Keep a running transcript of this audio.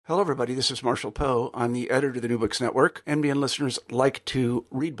Hello, everybody. This is Marshall Poe. I'm the editor of the New Books Network. NBN listeners like to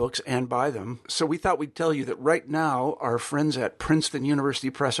read books and buy them. So we thought we'd tell you that right now, our friends at Princeton University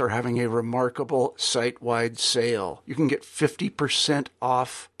Press are having a remarkable site-wide sale. You can get 50%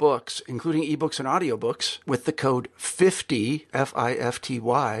 off books, including ebooks and audiobooks, with the code 50,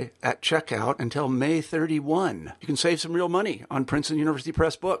 F-I-F-T-Y, at checkout until May 31. You can save some real money on Princeton University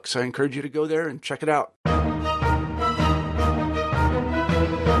Press books. I encourage you to go there and check it out.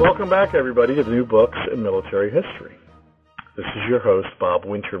 Welcome back, everybody, to New Books in Military History. This is your host, Bob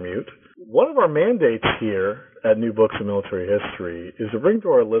Wintermute. One of our mandates here at New Books in Military History is to bring to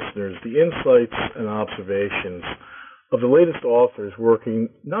our listeners the insights and observations of the latest authors working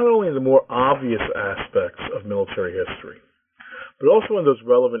not only in the more obvious aspects of military history, but also in those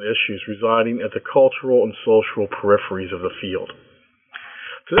relevant issues residing at the cultural and social peripheries of the field.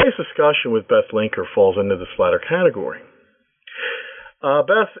 Today's discussion with Beth Linker falls into this latter category.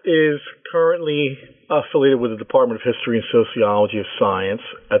 Beth is currently affiliated with the Department of History and Sociology of Science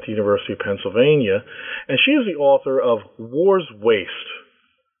at the University of Pennsylvania, and she is the author of War's Waste,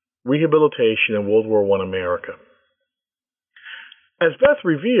 Rehabilitation in World War I America. As Beth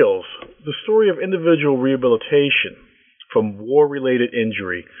reveals, the story of individual rehabilitation from war-related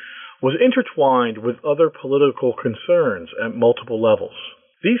injury was intertwined with other political concerns at multiple levels.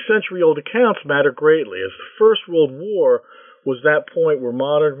 These century-old accounts matter greatly, as the First World War was that point where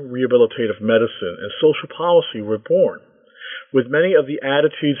modern rehabilitative medicine and social policy were born, with many of the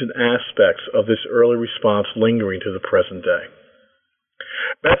attitudes and aspects of this early response lingering to the present day.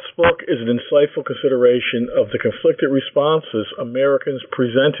 Beth's book is an insightful consideration of the conflicted responses Americans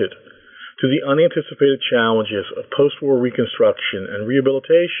presented to the unanticipated challenges of post-war reconstruction and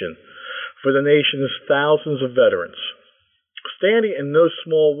rehabilitation for the nation's thousands of veterans, standing in no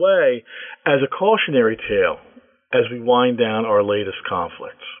small way as a cautionary tale as we wind down our latest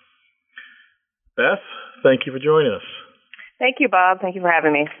conflicts. Beth, thank you for joining us. Thank you, Bob. Thank you for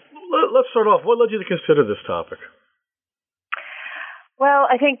having me. Let's start off. What led you to consider this topic? Well,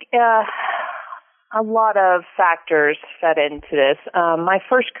 I think a lot of factors fed into this. My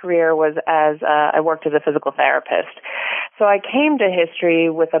first career was I worked as a physical therapist. So I came to history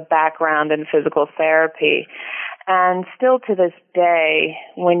with a background in physical therapy. And still to this day,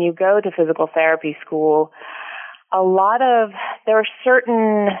 when you go to physical therapy school, there are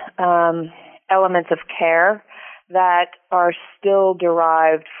certain elements of care that are still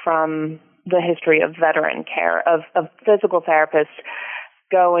derived from the history of veteran care, of physical therapists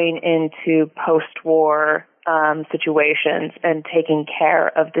going into post-war situations and taking care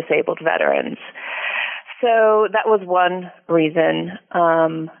of disabled veterans. So that was one reason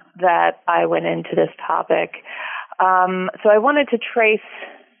that I went into this topic. So I wanted to trace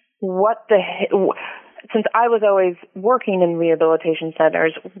since I was always working in rehabilitation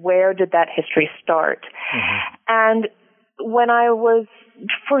centers, where did that history start? Mm-hmm. And when I was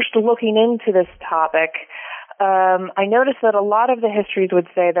first looking into this topic, I noticed that a lot of the histories would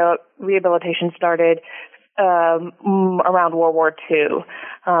say that rehabilitation started around World War II,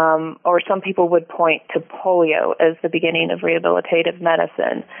 or some people would point to polio as the beginning of rehabilitative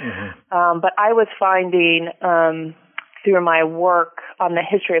medicine. Mm-hmm. But I was finding through my work on the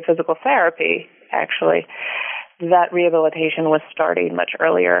history of physical therapy, actually, that rehabilitation was starting much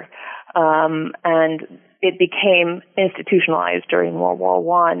earlier, and it became institutionalized during World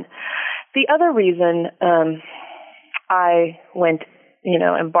War I. The other reason I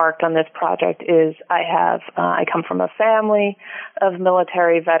embarked on this project is I come from a family of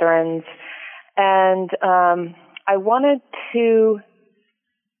military veterans, and I wanted to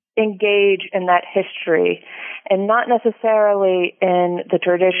engage in that history, and not necessarily in the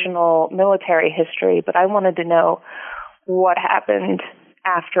traditional military history, but I wanted to know what happened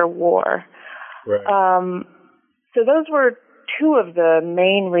after war. Right. So those were two of the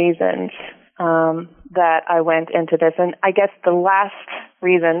main reasons that I went into this. And I guess the last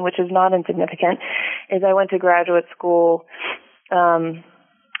reason, which is not insignificant, is I went to graduate school and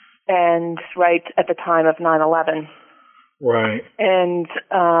right at the time of 9/11. Right. And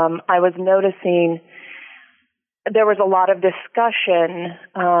I was noticing there was a lot of discussion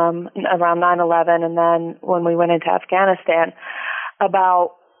around 9/11, and then when we went into Afghanistan,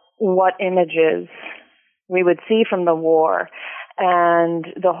 about what images we would see from the war, and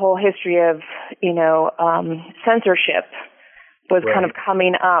the whole history of censorship was kind of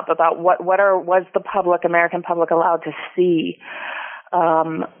coming up about was the American public allowed to see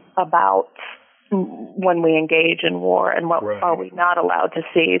about when we engage in war, and what are we not allowed to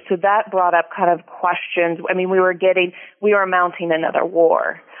see. So that brought up kind of questions. I mean, we were mounting another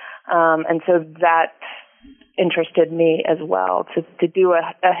war. And so that interested me as well to do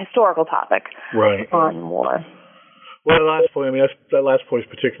a historical topic on war. Well, the last point, that last point is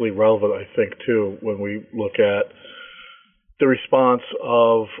particularly relevant, I think, too, when we look at the response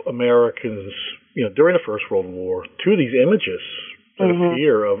of Americans, during the First World War to these images that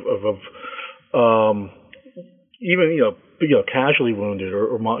appear of even, casually wounded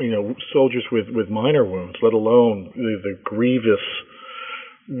or soldiers with minor wounds, let alone the grievous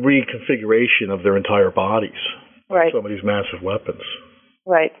reconfiguration of their entire bodies. Right. Some of these massive weapons.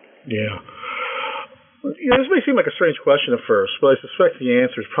 Right. Yeah. This may seem like a strange question at first, but I suspect the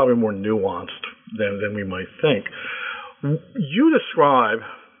answer is probably more nuanced than we might think. You describe,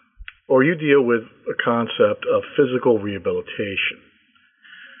 or you deal with a concept of physical rehabilitation.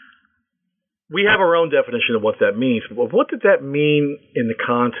 We have our own definition of what that means, but what did that mean in the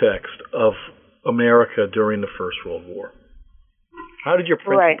context of America during the First World War? How did your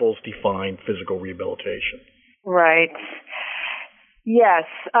principles define physical rehabilitation? Right. Yes.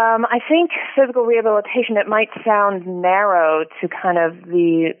 I think physical rehabilitation, it might sound narrow to kind of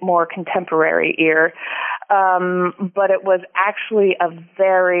the more contemporary ear, but it was actually a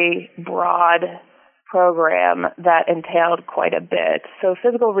very broad program that entailed quite a bit. So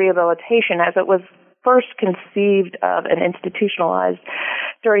physical rehabilitation, as it was first conceived of and institutionalized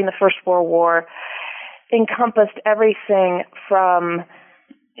during the First World War, encompassed everything from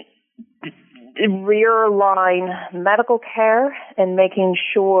rear line medical care and making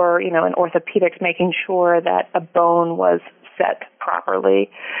sure, in orthopedics, making sure that a bone was set properly,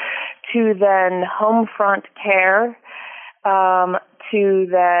 to then home front care, to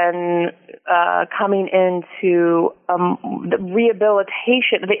then coming into the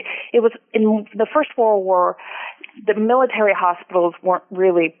rehabilitation. It was in the First World War, the military hospitals weren't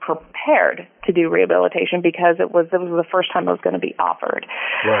really prepared to do rehabilitation because this was the first time it was going to be offered.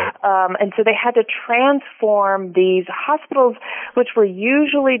 Right. And so they had to transform these hospitals, which were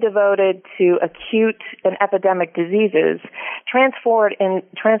usually devoted to acute and epidemic diseases, transform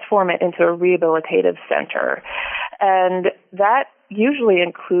it into a rehabilitative center. And that usually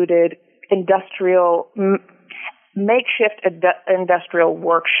included makeshift industrial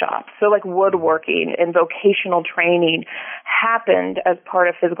workshops. So like woodworking and vocational training happened as part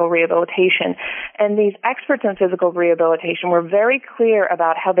of physical rehabilitation. And these experts in physical rehabilitation were very clear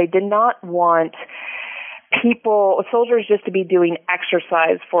about how they did not want soldiers just to be doing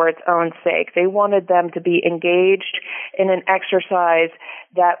exercise for its own sake. They wanted them to be engaged in an exercise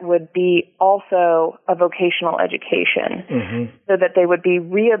that would be also a vocational education, so that they would be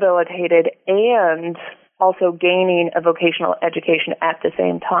rehabilitated and also gaining a vocational education at the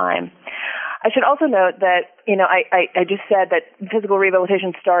same time. I should also note that, I just said that physical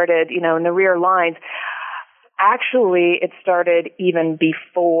rehabilitation started, in the rear lines. Actually, it started even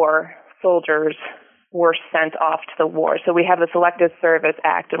before soldiers were sent off to the war. So we have the Selective Service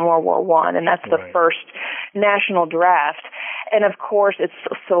Act in World War I, and that's the first national draft. And of course, it's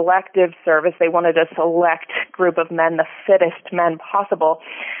selective service. They wanted a select group of men, the fittest men possible.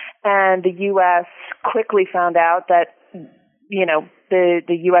 And the U.S. quickly found out that,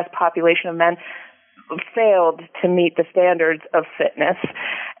 the U.S. population of men failed to meet the standards of fitness.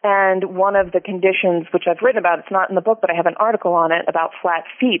 And one of the conditions, which I've written about, it's not in the book, but I have an article on it about flat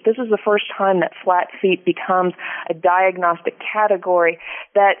feet. This is the first time that flat feet becomes a diagnostic category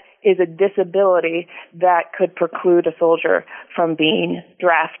that is a disability that could preclude a soldier from being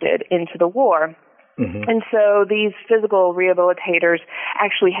drafted into the war. And so these physical rehabilitators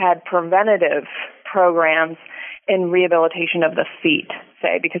actually had preventative programs in rehabilitation of the feet,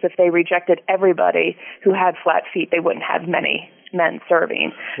 say, because if they rejected everybody who had flat feet, they wouldn't have many men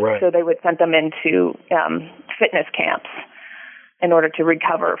serving. Right. So they would send them into fitness camps in order to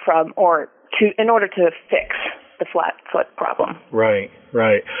recover from, in order to fix the flat foot problem. Right.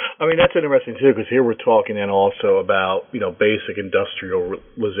 I mean, that's interesting, too, because here we're talking then also about, basic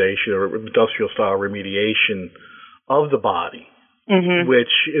industrialization or industrial-style remediation of the body,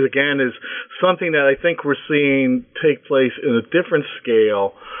 which, again, is something that I think we're seeing take place in a different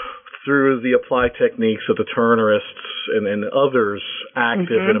scale through the applied techniques of the Turnerists and others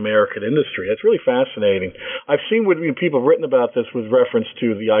active in American industry. That's really fascinating. I've seen people have written about this with reference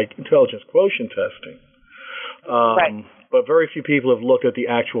to the intelligence quotient testing. But very few people have looked at the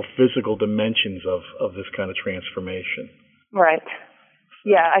actual physical dimensions of this kind of transformation. Right.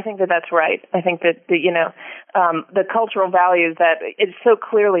 Yeah, I think that's right. I think that the cultural values that it's so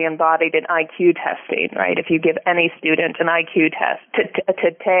clearly embodied in IQ testing, right? If you give any student an IQ test,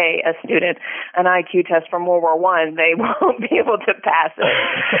 today a student an IQ test from World War I, they won't be able to pass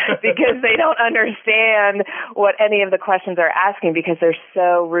it because they don't understand what any of the questions are asking because they're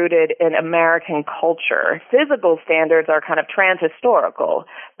so rooted in American culture. Physical standards are kind of transhistorical,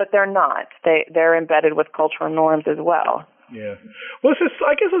 but they're not. They're embedded with cultural norms as well. Yeah. Well,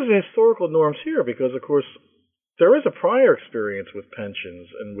 I guess there's historical norms here because, of course, there is a prior experience with pensions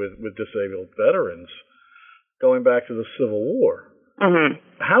and with disabled veterans going back to the Civil War. Mm-hmm.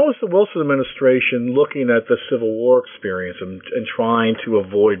 How is the Wilson administration looking at the Civil War experience and trying to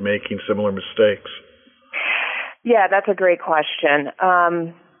avoid making similar mistakes? Yeah, that's a great question.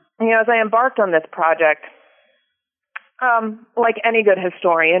 As I embarked on this project, like any good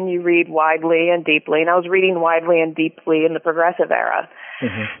historian, you read widely and deeply, and I was reading widely and deeply in the Progressive era.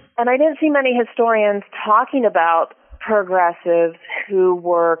 Mm-hmm. And I didn't see many historians talking about progressives who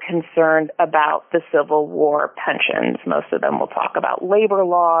were concerned about the Civil War pensions. Most of them will talk about labor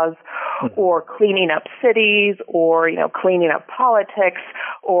laws or cleaning up cities or, cleaning up politics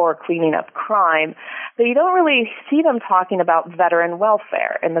or cleaning up crime. But you don't really see them talking about veteran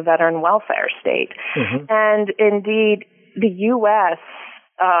welfare in the veteran welfare state. Mm-hmm. And indeed, the U.S.,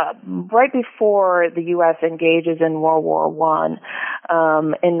 right before the U.S. engages in World War I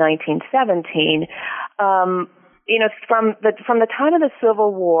in 1917, from the time of the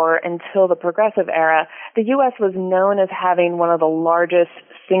Civil War until the Progressive era, the U.S. was known as having one of the largest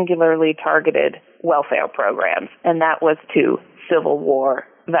singularly targeted welfare programs, and that was to Civil War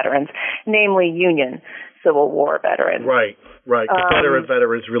veterans, namely Union Civil War veterans. Right. Confederate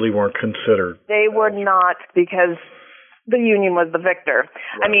veterans really weren't considered. They were not because the Union was the victor.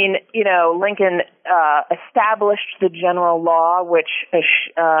 Right. I mean, Lincoln established the general law, which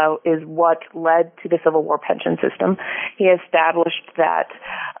is what led to the Civil War pension system. He established that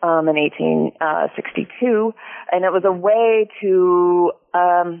in 1862, and it was a way to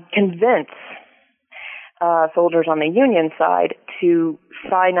convince soldiers on the Union side to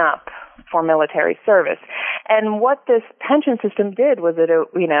sign up for military service. And what this pension system did was it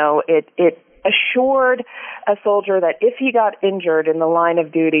assured a soldier that if he got injured in the line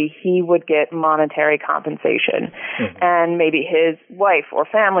of duty, he would get monetary compensation. Mm-hmm. And maybe his wife or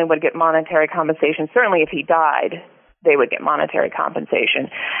family would get monetary compensation. Certainly if he died, they would get monetary compensation.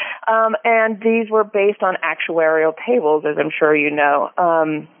 And these were based on actuarial tables, as I'm sure you know,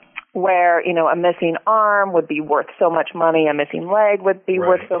 where, a missing arm would be worth so much money, a missing leg would be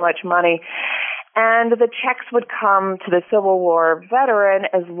worth so much money. And the checks would come to the Civil War veteran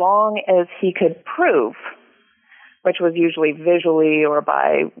as long as he could prove, which was usually visually or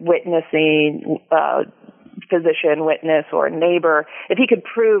by witnessing, physician, witness, or neighbor. If he could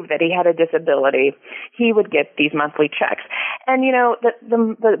prove that he had a disability, he would get these monthly checks. And,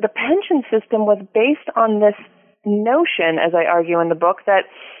 the pension system was based on this notion, as I argue in the book, that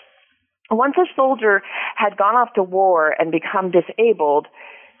once a soldier had gone off to war and become disabled,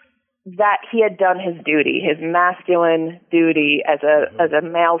 that he had done his duty, his masculine duty as a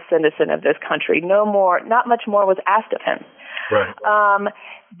male citizen of this country. Not much more was asked of him. Right.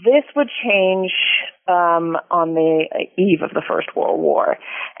 This would change on the eve of the First World War.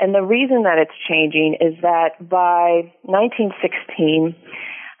 And the reason that it's changing is that by 1916,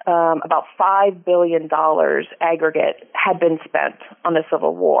 about $5 billion aggregate had been spent on the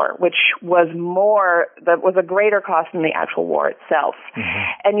Civil War, which was a greater cost than the actual war itself. Mm-hmm.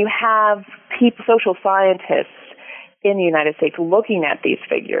 And you have social scientists in the United States looking at these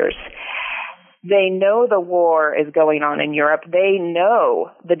figures. They know the war is going on in Europe. They know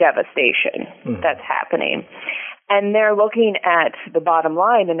the devastation that's happening. And they're looking at the bottom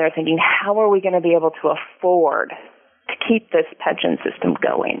line and they're thinking, how are we going to be able to afford to keep this pension system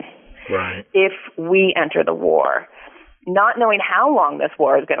going if we enter the war? Not knowing how long this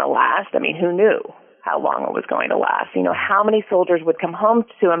war is going to last. I mean, who knew how long it was going to last? How many soldiers would come home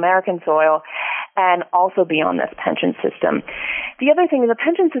to American soil and also be on this pension system? The other thing is the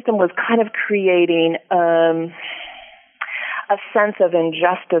pension system was kind of creating a sense of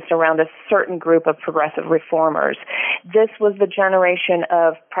injustice around a certain group of progressive reformers. This was the generation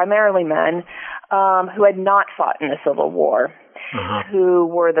of primarily men who had not fought in the Civil War, who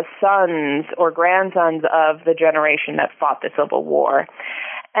were the sons or grandsons of the generation that fought the Civil War.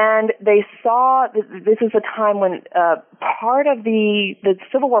 And they saw this is a time when part of the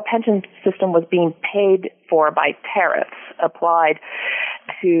Civil War pension system was being paid for by tariffs applied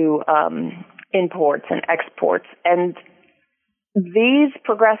to imports and exports. And these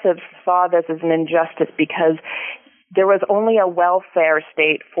progressives saw this as an injustice because there was only a welfare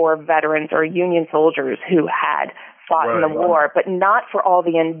state for veterans or Union soldiers who had fought in the war, but not for all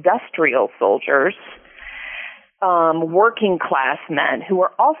the industrial soldiers, working class men who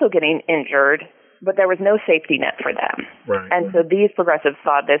were also getting injured, but there was no safety net for them. Right. And so these progressives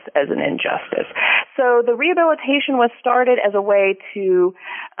saw this as an injustice. So the rehabilitation was started as a way to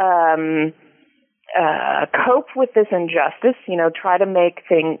cope with this injustice, try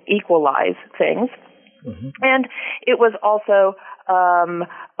to equalize things. Mm-hmm. And it was also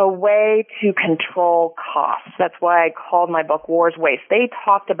a way to control costs. That's why I called my book War's Waste. These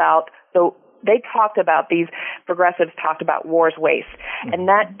progressives talked about war's waste. Mm-hmm. And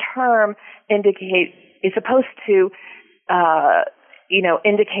that term is supposed to,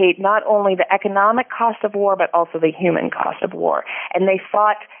 indicate not only the economic cost of war, but also the human cost of war. And they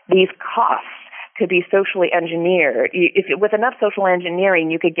thought these costs could be socially engineered. With enough social engineering,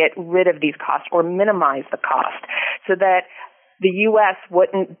 you could get rid of these costs or minimize the cost so that the U.S.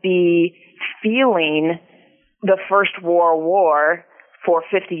 wouldn't be feeling the First World War for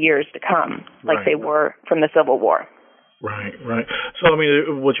 50 years to come, like they were from the Civil War. Right. So,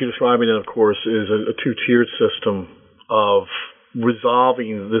 what you're describing, of course, is a two-tiered system of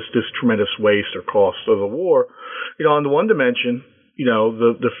resolving this tremendous waste or cost of the war. On the one dimension,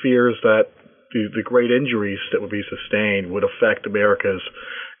 the fears that the great injuries that would be sustained would affect America's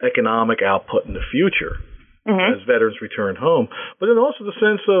economic output in the future as veterans return home. But then also the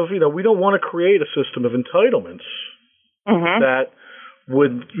sense of, we don't want to create a system of entitlements that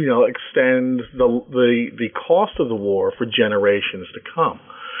would, extend the cost of the war for generations to come.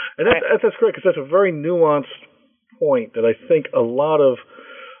 And that's great, because that's a very nuanced point that I think a lot of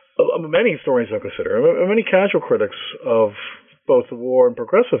many historians don't consider. Many casual critics of both the war and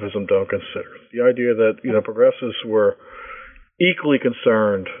progressivism don't consider. The idea that, progressives were equally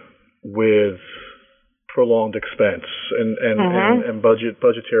concerned with prolonged expense and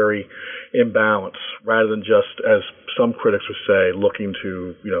budgetary imbalance, rather than just, as some critics would say, looking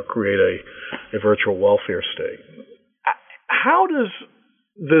to, create a virtual welfare state. How does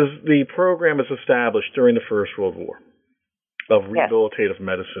the program as established during the First World War of rehabilitative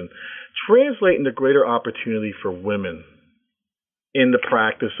medicine translate into greater opportunity for women in the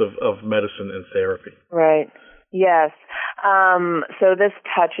practice of medicine and therapy? Right. Yes. So this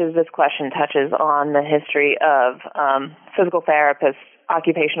question touches on the history of physical therapists,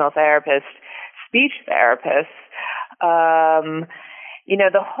 occupational therapists, speech therapists.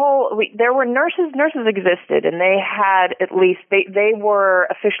 There were nurses. Nurses existed, and they had they were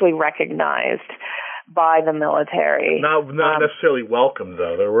officially recognized by the military. Not necessarily welcome,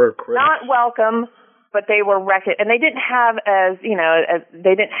 though. There were critics. Not welcome, but they were and they didn't have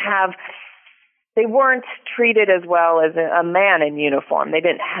they weren't treated as well as a man in uniform. They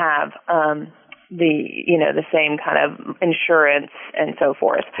didn't have the same kind of insurance and so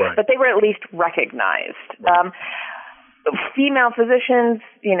forth. Right. But they were at least recognized. Right. Female physicians,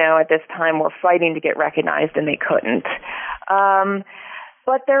 at this time were fighting to get recognized, and they couldn't.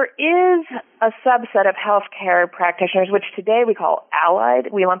 But there is a subset of healthcare practitioners, which today we call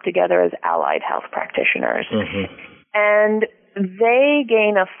allied. We lump together as allied health practitioners. Mm-hmm. And they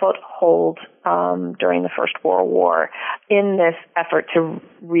gain a foothold during the First World War in this effort to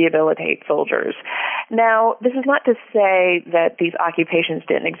rehabilitate soldiers. Now, this is not to say that these occupations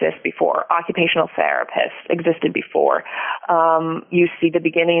didn't exist before. Occupational therapists existed before. You see the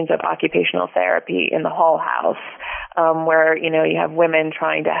beginnings of occupational therapy in the Hull House, where, you have women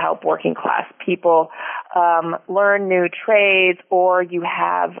trying to help working class people learn new trades, or you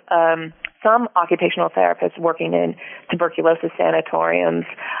have some occupational therapists working in tuberculosis sanatoriums,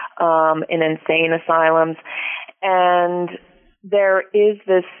 in insane asylums. And there is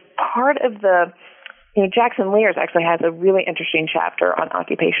this part of Jackson Lears actually has a really interesting chapter on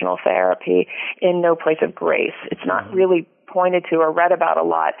occupational therapy in No Place of Grace. It's not really pointed to or read about a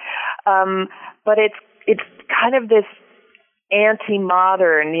lot, but it's kind of this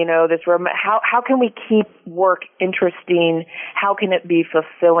anti-modern, how can we keep work interesting? How can it be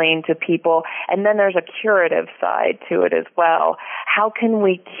fulfilling to people? And then there's a curative side to it as well. How can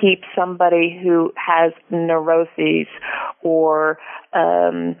we keep somebody who has neuroses or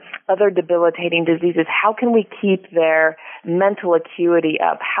other debilitating diseases, how can we keep their mental acuity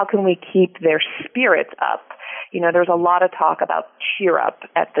up? How can we keep their spirits up? There's a lot of talk about cheer up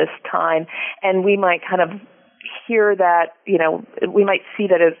at this time, and we might kind of hear that, we might see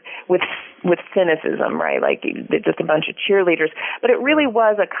that as with cynicism, right? Like just a bunch of cheerleaders. But it really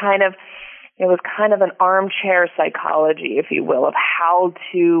was kind of an armchair psychology, if you will, of how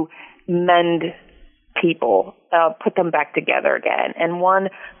to mend people, put them back together again. And one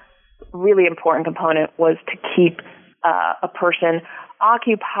really important component was to keep a person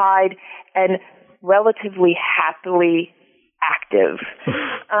occupied and relatively happily active.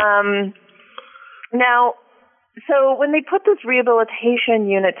 Now, so when they put this rehabilitation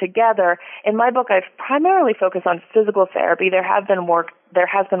unit together, in my book, I've primarily focused on physical therapy. There has been work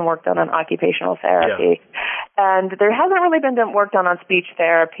done on occupational therapy, and there hasn't really been work done on speech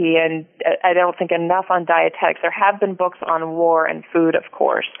therapy, and I don't think enough on dietetics. There have been books on war and food, of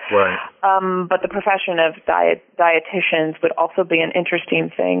course, right. But the profession of dietitians would also be an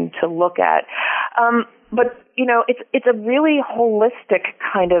interesting thing to look at. But, you know, it's a really holistic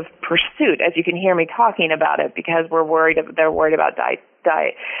kind of pursuit, as you can hear me talking about it, because they're worried about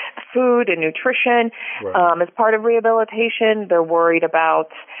diet, food and nutrition. Right. As part of rehabilitation, they're worried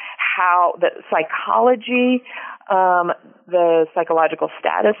about how the psychology, the psychological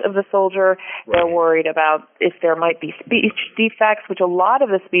status of the soldier. Right. They're worried about if there might be speech defects, which a lot of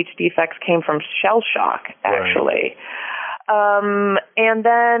the speech defects came from shell shock, actually. Right. And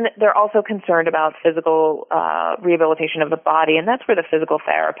then they're also concerned about physical rehabilitation of the body, and that's where the physical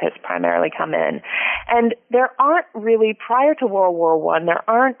therapists primarily come in. And there aren't really, prior to World War I, there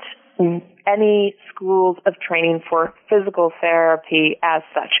aren't any schools of training for physical therapy as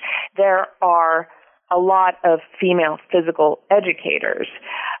such. There are a lot of female physical educators,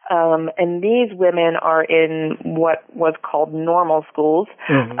 and these women are in what was called normal schools.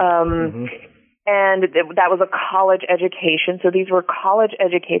 And that was a college education. So these were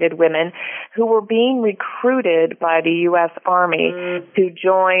college-educated women who were being recruited by the U.S. Army to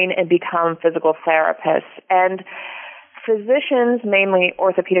join and become physical therapists. And physicians, mainly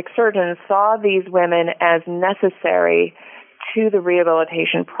orthopedic surgeons, saw these women as necessary to the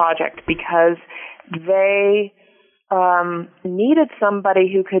rehabilitation project because they needed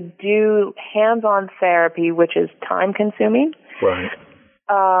somebody who could do hands-on therapy, which is time-consuming. Right.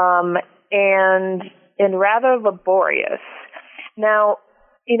 And rather laborious. Now,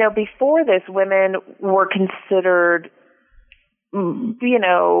 you know, before this, women were considered, you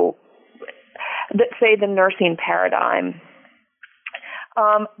know, say the nursing paradigm.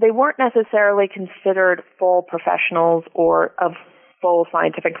 They weren't necessarily considered full professionals or of full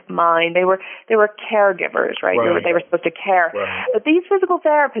scientific mind. They were caregivers, right? Right. They were supposed to care. Right. But these physical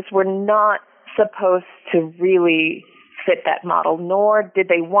therapists were not supposed to really fit that model, nor did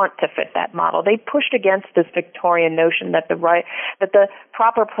they want to fit that model. They pushed against this Victorian notion that the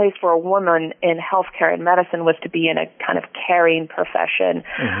proper place for a woman in healthcare and medicine was to be in a kind of caring profession,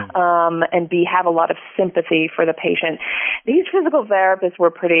 and have a lot of sympathy for the patient. These physical therapists were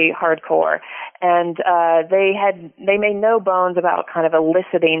pretty hardcore, and they made no bones about kind of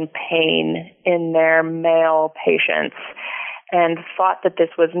eliciting pain in their male patients, and thought that this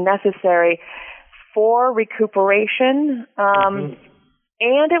was necessary for recuperation, and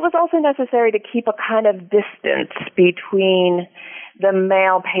it was also necessary to keep a kind of distance between the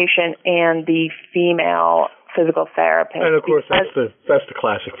male patient and the female physical therapist. And of course, that's the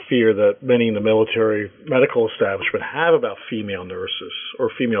classic fear that many in the military medical establishment have about female nurses or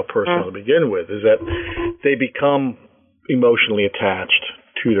female personnel to begin with, is that they become emotionally attached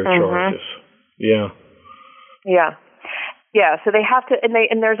to their charges. Yeah. Yeah, so they have to,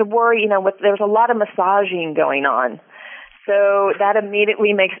 and there's a worry, you know, there's a lot of massaging going on. So that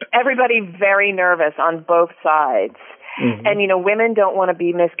immediately makes everybody very nervous on both sides. And, you know, women don't want to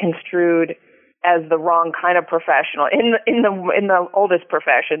be misconstrued as the wrong kind of professional in the oldest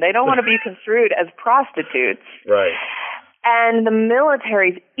profession. They don't want to be construed as prostitutes. Right. And the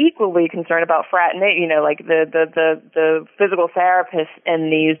military's equally concerned about fraternity, you know, like the physical therapists and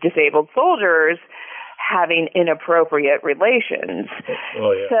these disabled soldiers having inappropriate relations.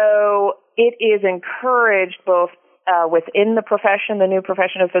 Oh, yeah. So it is encouraged both within the profession, the new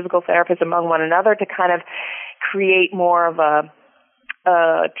profession of physical therapists, among one another, to kind of create more of a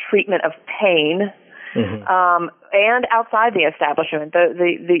treatment of pain. And outside the establishment,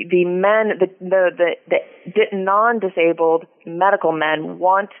 the men, the non-disabled medical men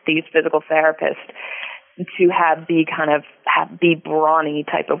want these physical therapists to be brawny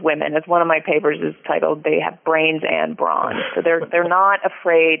type of women. As one of my papers is titled, they have brains and brawn. So they're not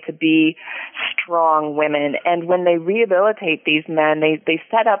afraid to be strong women. And when they rehabilitate these men, they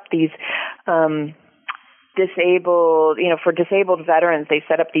set up these for disabled veterans, they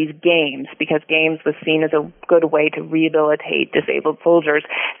set up these games because games was seen as a good way to rehabilitate disabled soldiers.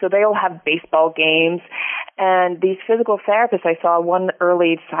 So they'll have baseball games. And these physical therapists, I saw one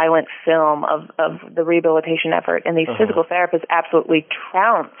early silent film of the rehabilitation effort, and these physical therapists absolutely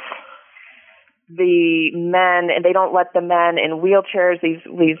trounce the men, and they don't let the men in wheelchairs. These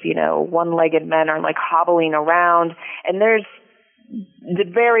one-legged men are like hobbling around, and there's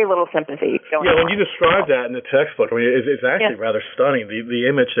very little sympathy going on. When you describe that in the textbook, I mean, it's actually rather stunning. The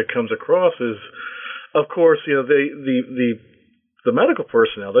image that comes across is, of course, the medical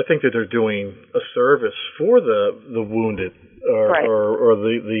personnel. They think that they're doing a service for the wounded or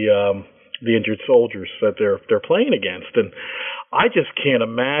the injured soldiers that they're playing against, and I just can't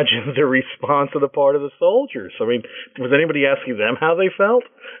imagine the response on the part of the soldiers. I mean, was anybody asking them how they felt?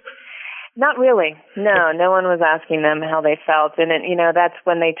 Not really. No one was asking them how they felt. And, that's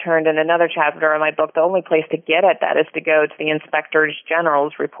when they turned in another chapter in my book. The only place to get at that is to go to the Inspectors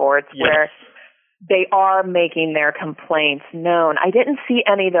General's reports where they are making their complaints known. I didn't see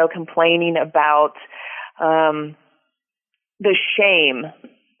any, though, complaining about the shame,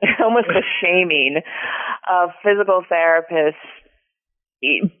 almost the shaming of physical therapists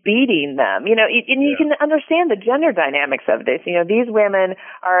beating them, and you can understand the gender dynamics of this. These women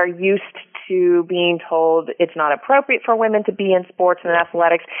are used to being told it's not appropriate for women to be in sports and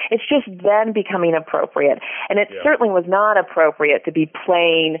athletics. It's just then becoming appropriate. And it certainly was not appropriate to be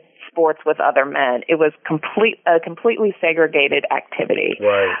playing sports with other men. It was a completely segregated activity.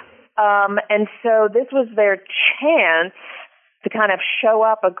 Right. And so this was their chance to kind of show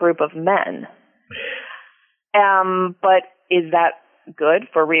up a group of men. But is that good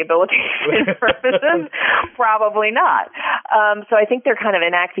for rehabilitation purposes? Probably not. So I think they're kind of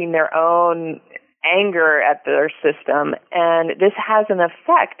enacting their own anger at their system, and this has an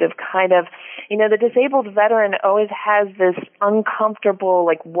effect of kind of, the disabled veteran always has this uncomfortable,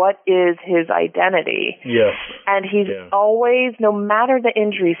 what is his identity? Yes. And he's always, no matter the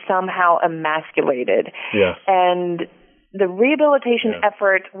injury, somehow emasculated. Yes. And the rehabilitation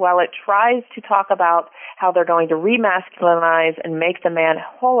effort, while it tries to talk about how they're going to remasculinize and make the man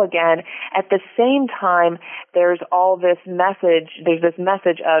whole again, at the same time, there's this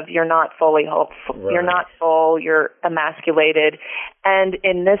message of you're not fully whole, you're not full, you're emasculated. And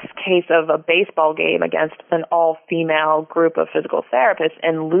in this case of a baseball game against an all-female group of physical therapists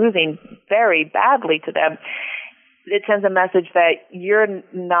and losing very badly to them, it sends a message that you're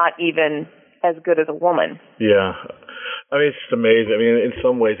not even as good as a woman. Yeah. I mean, it's just amazing. I mean, in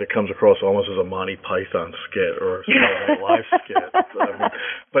some ways it comes across almost as a Monty Python skit or a Saturday Night Live skit.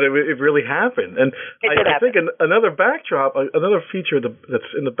 But it really happened. And I think another backdrop, another feature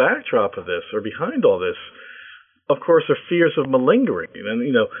that's in the backdrop of this or behind all this, of course, are fears of malingering. And,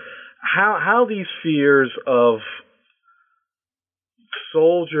 how these fears of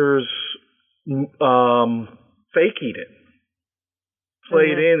soldiers faking it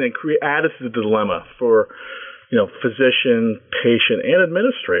played in and added to the dilemma for physician, patient, and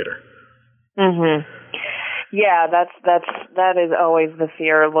administrator. Mhm. Yeah, that is always the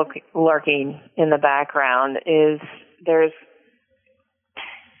fear lurking in the background. There's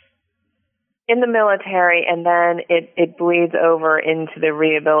in the military, and then it bleeds over into the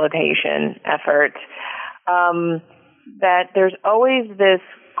rehabilitation effort. That there's always this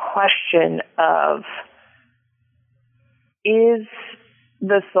question of, is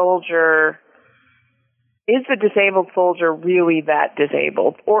the disabled soldier really that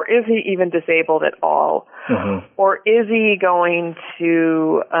disabled? Or is he even disabled at all? Mm-hmm. Or is he going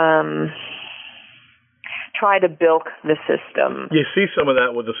to try to bilk the system? You see some of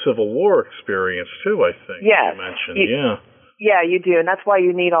that with the Civil War experience, too, I think. Yes. You mentioned, Yeah, you do, and that's why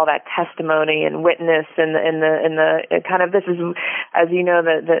you need all that testimony and witness and the kind of, this is, as you know,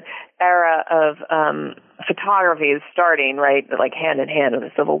 the era of photography is starting, right, like hand in hand with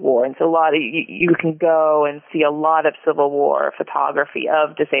the Civil War, and so a lot of you can go and see a lot of Civil War photography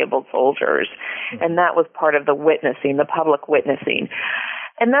of disabled soldiers, and that was part of the witnessing, the public witnessing,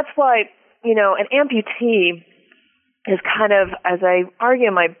 and that's why an amputee is kind of, as I argue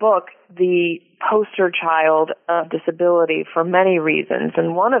in my book, the poster child of disability for many reasons.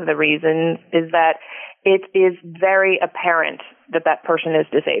 And one of the reasons is that it is very apparent that that person is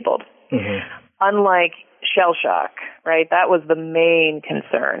disabled. Mm-hmm. Unlike shell shock, right? That was the main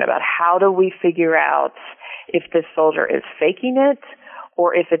concern about how do we figure out if this soldier is faking it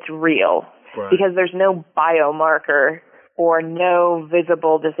or if it's real. Right. Because there's no biomarker or no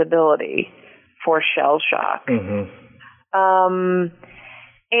visible disability for shell shock. Mm-hmm.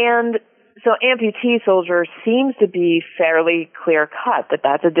 And so amputee soldier seems to be fairly clear-cut that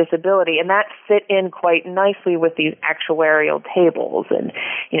that's a disability, and that fit in quite nicely with these actuarial tables and,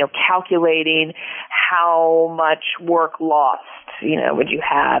 calculating how much work lost, would you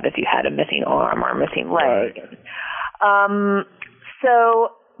have if you had a missing arm or a missing leg. Right.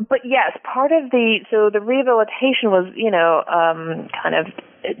 But yes, part of the rehabilitation was, kind of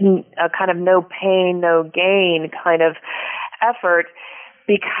a kind of no pain, no gain kind of effort,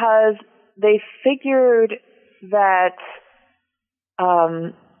 because they figured that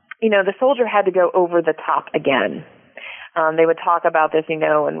the soldier had to go over the top again. They would talk about this, in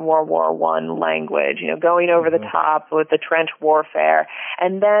World War I language, going over the top with the trench warfare.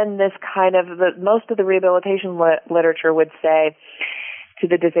 And then this kind of, most of the rehabilitation literature would say to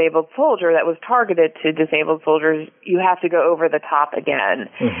the disabled soldier that was targeted to disabled soldiers, you have to go over the top again.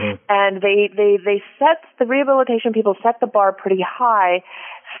 And the rehabilitation people set the bar pretty high,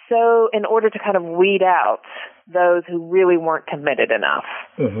 so in order to kind of weed out those who really weren't committed enough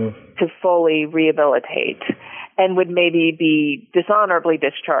to fully rehabilitate and would maybe be dishonorably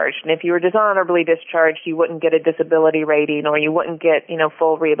discharged. And if you were dishonorably discharged, you wouldn't get a disability rating, or you wouldn't get,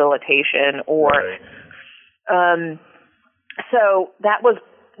 full rehabilitation, or so that was,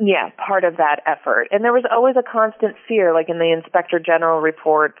 part of that effort. And there was always a constant fear, like in the Inspector General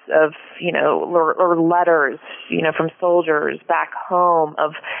reports of, or letters, from soldiers back home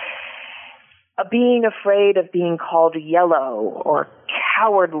of being afraid of being called yellow or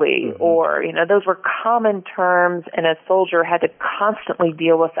cowardly, or, those were common terms, and a soldier had to constantly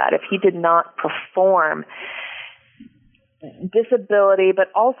deal with that if he did not perform disability, but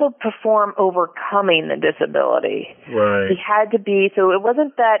also perform overcoming the disability. Right. He had to be, so it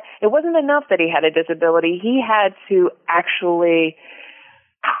wasn't enough that he had a disability. He had to actually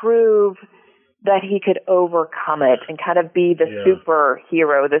prove that he could overcome it and kind of be the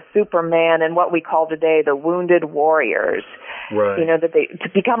superhero, the Superman, and what we call today the wounded warriors. Right. To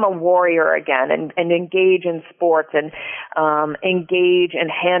become a warrior again and engage in sports and engage in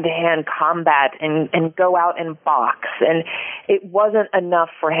hand-to-hand combat and go out and box. And it wasn't enough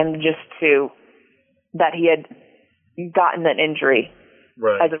for him that he had gotten an injury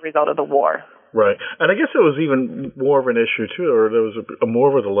as a result of the war. Right. And I guess it was even more of an issue, too, or there was more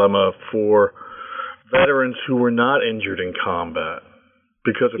of a dilemma for veterans who were not injured in combat.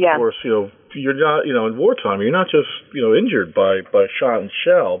 Because, of course, you're not, in wartime, you're not just, injured by shot and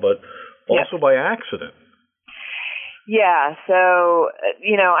shell, but also by accident. Yeah. So,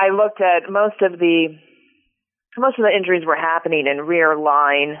 I looked at most of the injuries were happening in rear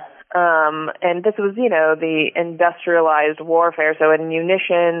line. And this was, the industrialized warfare. So in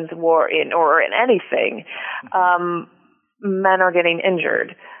munitions, or in anything, men are getting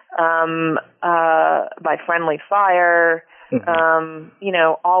injured by friendly fire,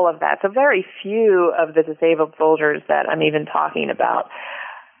 all of that. So very few of the disabled soldiers that I'm even talking about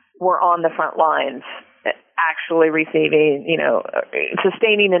were on the front lines actually receiving,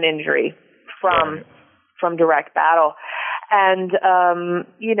 sustaining an injury from direct battle. And,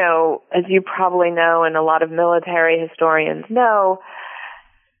 as you probably know, and a lot of military historians know,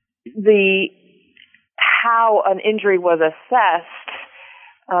 how an injury was assessed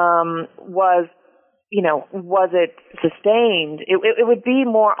was it sustained? It would be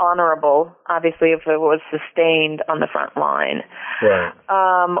more honorable, obviously, if it was sustained on the front line. Right.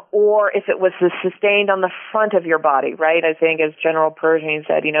 Or if it was sustained on the front of your body, right? I think, as General Pershing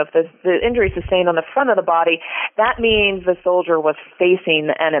said, if the injury sustained on the front of the body, that means the soldier was facing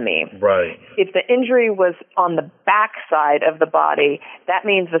the enemy. Right. If the injury was on the back side of the body, that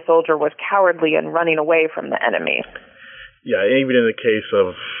means the soldier was cowardly and running away from the enemy. Yeah, even in the case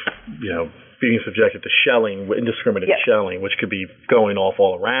of, being subjected to shelling, indiscriminate shelling, which could be going off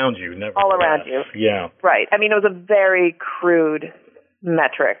all around you. All around you. Yeah. Right. I mean, it was a very crude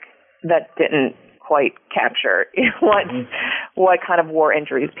metric that didn't quite capture what kind of war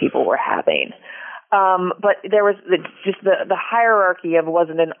injuries people were having. But there was just the hierarchy of was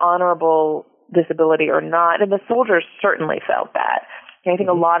it an honorable disability or not, and the soldiers certainly felt that. And I think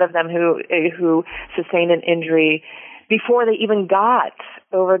a lot of them who sustained an injury before they even got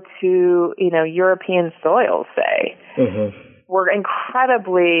over to, European soil, say, were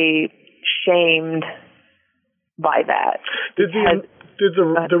incredibly shamed by that. Did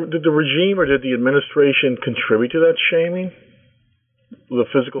the regime or did the administration contribute to that shaming? The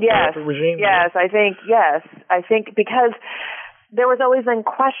physical therapy regime? Yes, I think because there was always then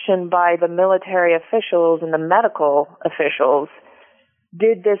question by the military officials and the medical officials,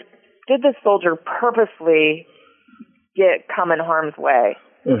 did this soldier purposely come in harm's way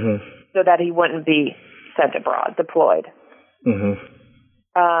so that he wouldn't be sent abroad, deployed?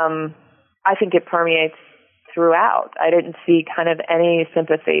 I think it permeates throughout. I didn't see kind of any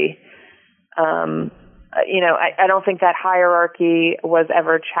sympathy. I don't think that hierarchy was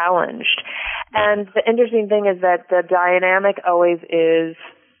ever challenged. And the interesting thing is that the dynamic always is,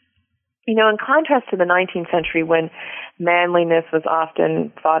 in contrast to the 19th century when manliness was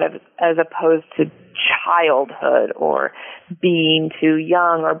often thought of as opposed to childhood or being too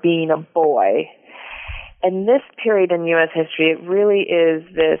young or being a boy. In this period in U.S. history, it really is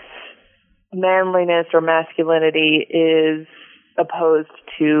this manliness or masculinity is opposed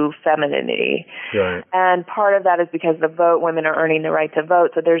to femininity. Right. And part of that is because the vote, women are earning the right to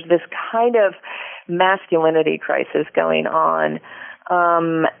vote. So there's this kind of masculinity crisis going on.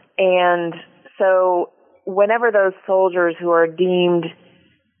 And so whenever those soldiers who are deemed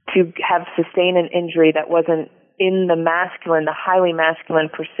to have sustained an injury that wasn't in the highly masculine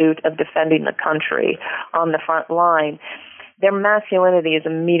pursuit of defending the country on the front line, their masculinity is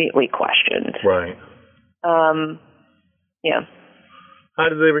immediately questioned. Right. Yeah. How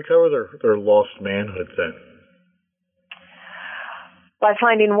did they recover their lost manhood then? By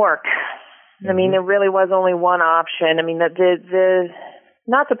finding work. I mean, there really was only one option. I mean, the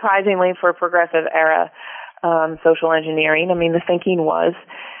not surprisingly for progressive era social engineering, I mean, the thinking was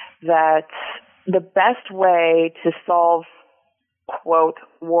that the best way to solve, quote,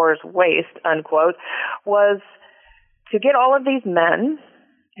 war's waste, unquote, was to get all of these men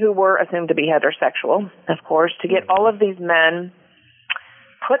who were assumed to be heterosexual, of course, to get all of these men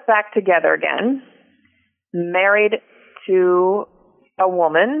put back together again, married to a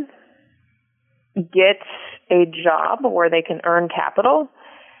woman, get a job where they can earn capital,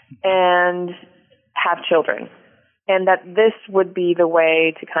 and have children. And that this would be the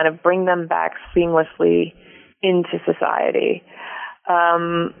way to kind of bring them back seamlessly into society.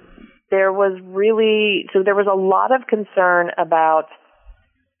 There was a lot of concern about,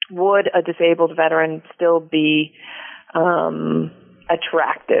 would a disabled veteran still be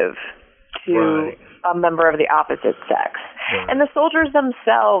attractive to a member of the opposite sex? Right. And the soldiers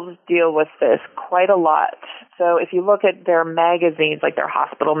themselves deal with this quite a lot. So if you look at their magazines, like their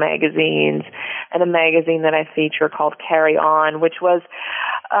hospital magazines, and a magazine that I feature called Carry On, which was,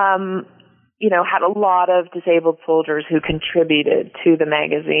 had a lot of disabled soldiers who contributed to the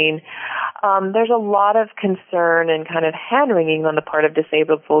magazine. There's a lot of concern and kind of hand-wringing on the part of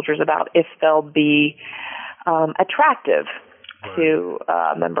disabled soldiers about if they'll be attractive to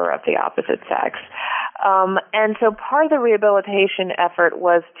a member of the opposite sex. And so part of the rehabilitation effort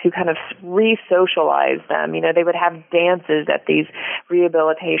was to kind of re-socialize them. They would have dances at these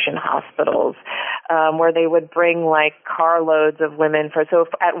rehabilitation hospitals where they would bring like carloads of women. So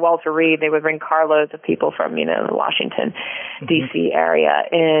at Walter Reed, they would bring carloads of people from, the Washington, D.C. area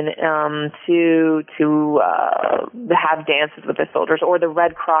in to have dances with the soldiers, or the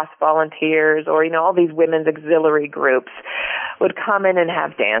Red Cross volunteers, or, all these women's auxiliary groups would come in and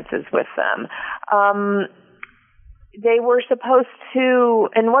have dances with them. They were supposed to,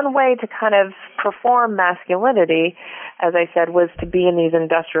 and one way to kind of perform masculinity, as I said, was to be in these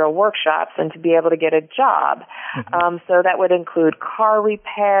industrial workshops and to be able to get a job. So that would include car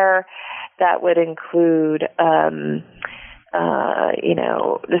repair, that would include,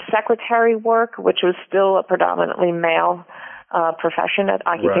 the secretary work, which was still a predominantly male occupation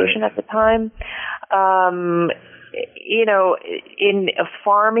at the time. In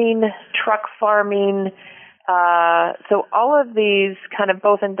farming, truck farming, so all of these kind of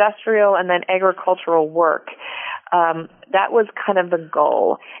both industrial and then agricultural work, that was kind of the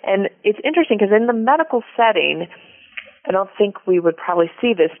goal. And it's interesting because in the medical setting, I don't think we would probably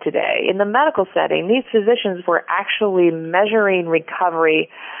see this today. In the medical setting, these physicians were actually measuring recovery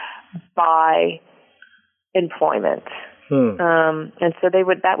by employment. And so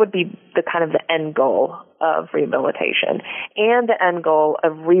that would be the kind of the end goal of rehabilitation and the end goal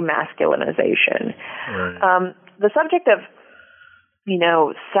of remasculinization. Right. The subject of,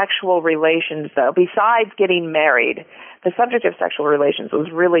 sexual relations, though, besides getting married, the subject of sexual relations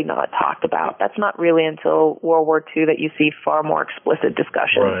was really not talked about. That's not really until World War II that you see far more explicit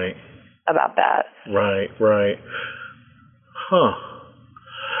discussion about that. Right. Huh.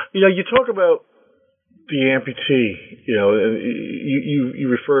 You talk about the amputee, you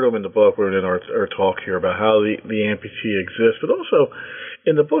refer to them in the book, or in our talk here, about how the amputee exists, but also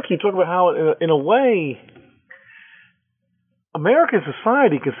in the book you talk about how, in a way, American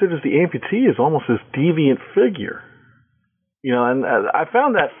society considers the amputee as almost this deviant figure. And I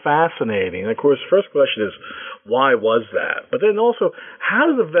found that fascinating. And of course, the first question is, why was that? But then also, how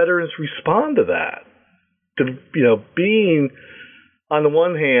do the veterans respond to that? To being, on the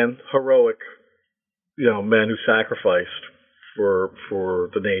one hand, heroic, men who sacrificed for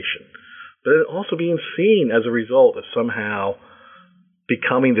the nation, but then also being seen as a result of somehow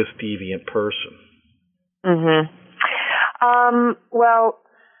becoming this deviant person. Well,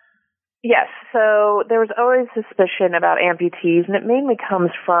 yes. So there was always suspicion about amputees, and it mainly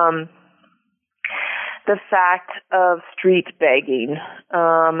comes from the fact of street begging.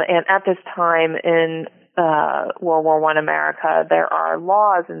 And at this time in World War I America, there are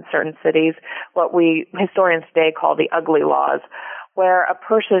laws in certain cities, what we historians today call the ugly laws, where a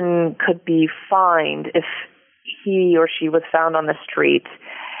person could be fined if he or she was found on the street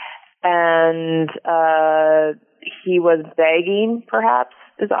and he was begging, perhaps,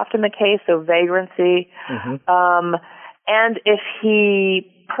 is often the case, so vagrancy. And if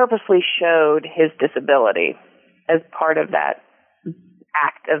he purposely showed his disability as part of that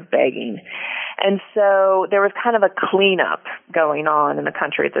act of begging. And so there was kind of a cleanup going on in the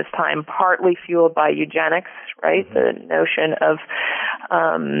country at this time, partly fueled by eugenics, right? The notion of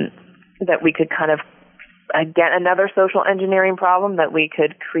that we could kind of, again, another social engineering problem, that we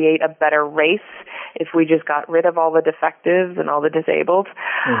could create a better race if we just got rid of all the defectives and all the disabled.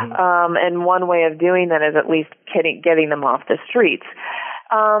 And one way of doing that is at least getting them off the streets.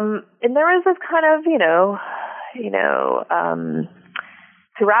 And there is this kind of,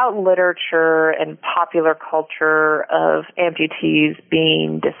 throughout literature and popular culture of amputees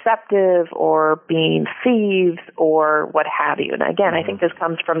being deceptive or being thieves or what have you. And again, I think this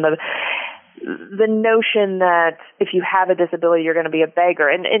comes from the notion that if you have a disability, you're going to be a beggar.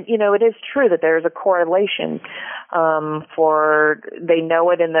 And it is true that there's a correlation they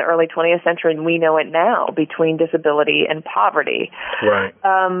know it in the early 20th century, and we know it now, between disability and poverty. Right.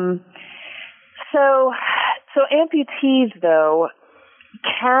 So amputees, though,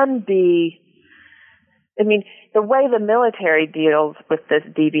 can be, the way the military deals with this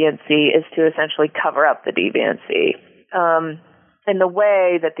deviancy is to essentially cover up the deviancy. And the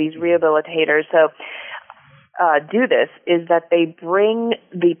way that these rehabilitators do this is that they bring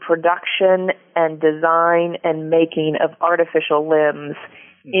the production and design and making of artificial limbs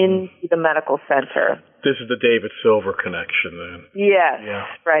into the medical center. This is the David Silver connection, then. Yes, yeah.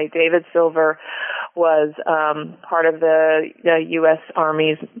 Right. David Silver was part of the U.S.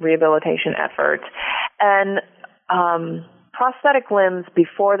 Army's rehabilitation effort. And prosthetic limbs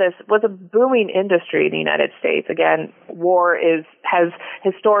before this was a booming industry in the United States. Again, war has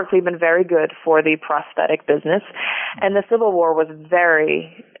historically been very good for the prosthetic business, and the Civil War was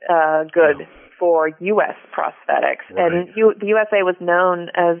very good for U.S. prosthetics. Right. And the USA was known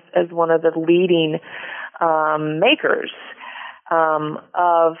as one of the leading makers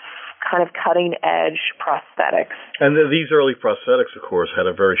of kind of cutting-edge prosthetics. And these early prosthetics, of course, had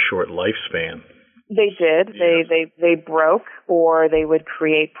a very short lifespan. They did. Yes. They broke, or they would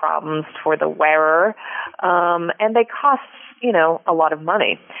create problems for the wearer, and they cost a lot of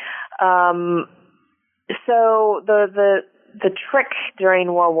money. So the trick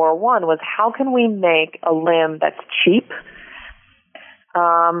during World War I was, how can we make a limb that's cheap?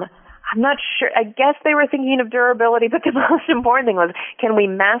 I'm not sure. I guess they were thinking of durability, but the most important thing was, can we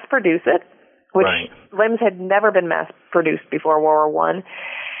mass produce it? Which limbs had never been mass produced before World War I.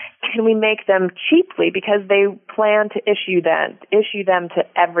 Can we make them cheaply, because they plan to issue them to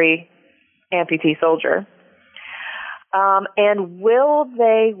every amputee soldier? And will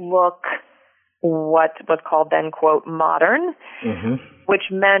they look what was called then, quote, modern, which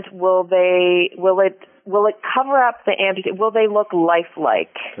meant will it cover up the amputee? Will they look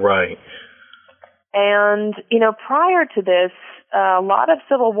lifelike? Right. And, prior to this, a lot of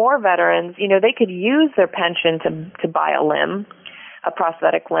Civil War veterans, they could use their pension to buy a limb, a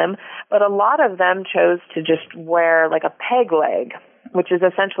prosthetic limb, but a lot of them chose to just wear like a peg leg, which is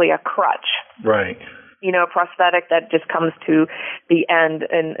essentially a crutch. Right. A prosthetic that just comes to the end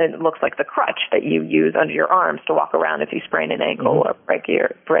and looks like the crutch that you use under your arms to walk around if you sprain an ankle or break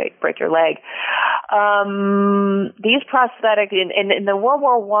your leg. These prosthetic in the World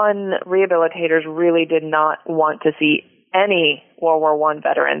War I, rehabilitators really did not want to see any World War I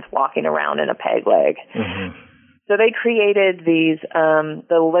veterans walking around in a peg leg. So they created these,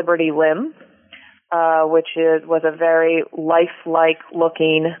 the Liberty limb, which was a very lifelike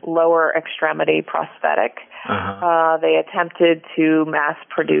looking lower extremity prosthetic. They attempted to mass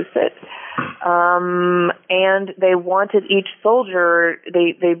produce it. And they wanted each soldier,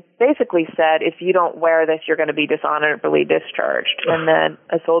 they basically said, if you don't wear this, you're going to be dishonorably discharged. And then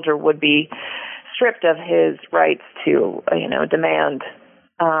a soldier would be stripped of his rights to, demand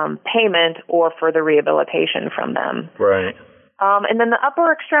payment or further rehabilitation from them. Right. And then the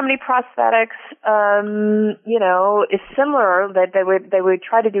upper extremity prosthetics, is similar, that they would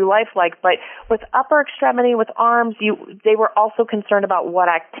try to do lifelike, but with upper extremity, with arms, they were also concerned about what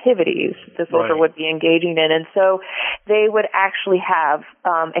activities the soldier would be engaging in. And so they would actually have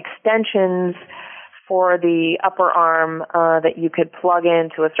extensions for the upper arm that you could plug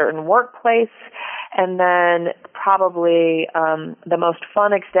into a certain workplace. And then probably the most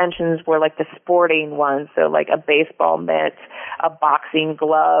fun extensions were like the sporting ones, so like a baseball mitt, a boxing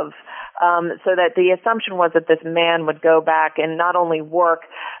glove, so that the assumption was that this man would go back and not only work,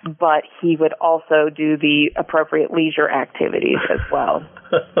 but he would also do the appropriate leisure activities as well.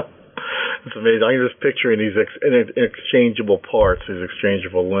 It's amazing. I'm just picturing these interchangeable parts, these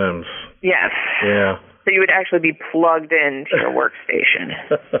exchangeable limbs. Yes. Yeah. So you would actually be plugged into your workstation.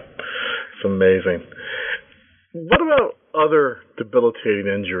 It's amazing. What about other debilitating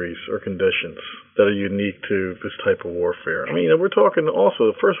injuries or conditions that are unique to this type of warfare? I mean, we're talking also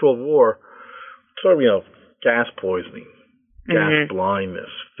the First World War. We're talking, gas poisoning, gas blindness,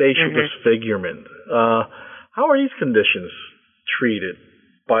 facial disfigurement. How are these conditions treated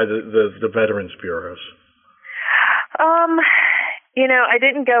by the Veterans Bureaus? I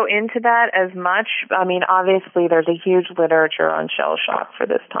didn't go into that as much. I mean, obviously, there's a huge literature on shell shock for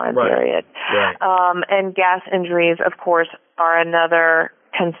this time period. Right. And gas injuries, of course, are another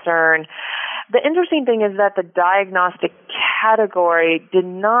concern. The interesting thing is that the diagnostic category did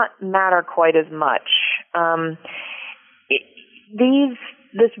not matter quite as much.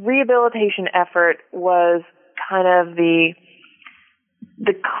 This rehabilitation effort was kind of the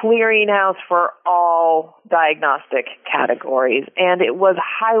clearinghouse for all diagnostic categories, and it was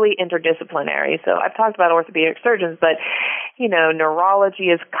highly interdisciplinary. So I've talked about orthopedic surgeons, but, neurology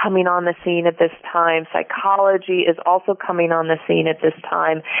is coming on the scene at this time. Psychology is also coming on the scene at this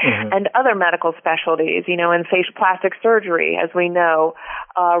time, and other medical specialties, in facial plastic surgery, as we know,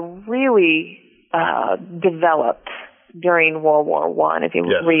 really developed during World War I. If you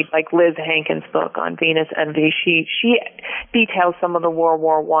read Liz Hankins' book on Venus Envy, she details some of the World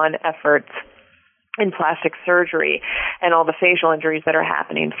War I efforts in plastic surgery and all the facial injuries that are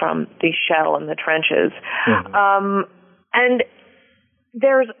happening from the shell and the trenches. And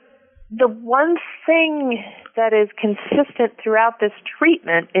there's the one thing that is consistent throughout this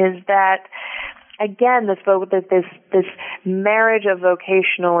treatment is that, again, this marriage of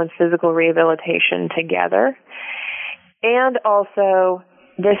vocational and physical rehabilitation together. And also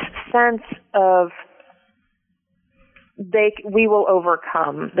this sense of we will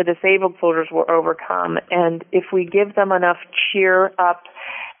overcome, the disabled soldiers will overcome, and if we give them enough cheer up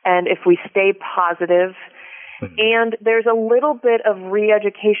and if we stay positive, and there's a little bit of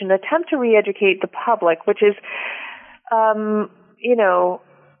re-education, attempt to re-educate the public, which is,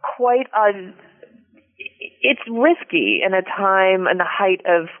 quite it's risky in a time in the height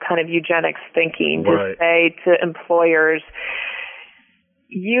of kind of eugenics thinking to say to employers,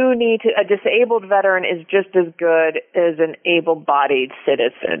 a disabled veteran is just as good as an able-bodied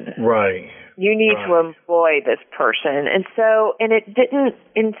citizen. Right. You need to employ this person. And so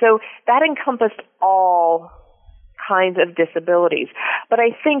that encompassed all kinds of disabilities. But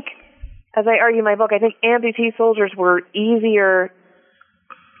I think, as I argue in my book, I think amputee soldiers were easier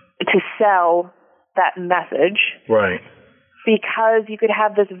to sell that message. Right. Because you could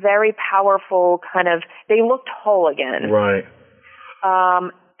have this very powerful kind of, they looked whole again. Right.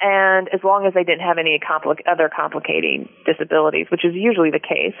 And as long as they didn't have any other complicating disabilities, which is usually the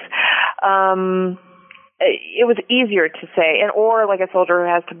case, it was easier to say, or like a soldier who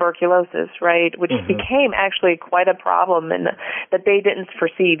has tuberculosis, right, which became actually quite a problem, and that they didn't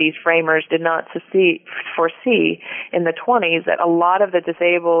foresee, these framers did not foresee in the 1920s, that a lot of the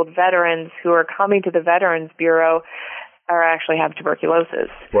disabled veterans who are coming to the Veterans Bureau are actually have tuberculosis.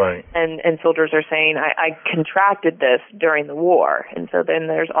 Right. And soldiers are saying, I contracted this during the war. And so then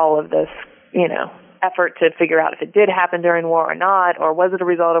there's all of this, effort to figure out if it did happen during war or not, or was it a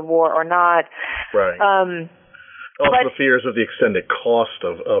result of war or not. Right. Also the fears of the extended cost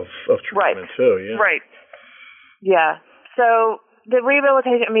of treatment too. Yeah. Right. Yeah. So the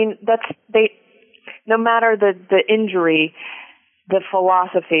rehabilitation, no matter the injury, the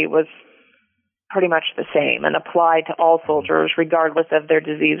philosophy was pretty much the same and applied to all soldiers regardless of their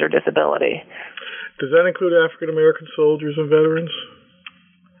disease or disability. Does that include African American soldiers and veterans?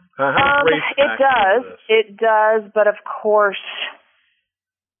 It does, but of course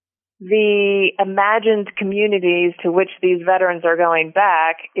the imagined communities to which these veterans are going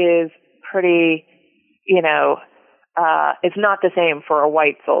back is pretty, it's not the same for a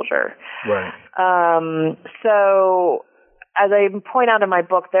white soldier. Right. So as I point out in my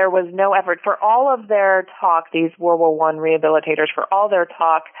book, there was no effort for all of their talk, these World War I rehabilitators, for all their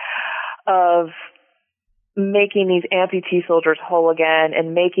talk of making these amputee soldiers whole again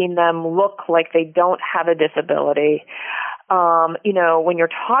and making them look like they don't have a disability. When you're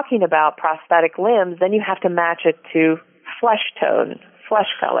talking about prosthetic limbs, then you have to match it to flesh tone, flesh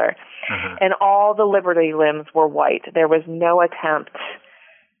color. And all the Liberty limbs were white. There was no attempt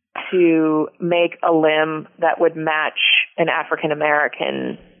to make a limb that would match an African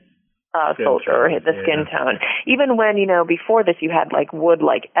American soldier, or the skin tone. Even when, before this you had like wood,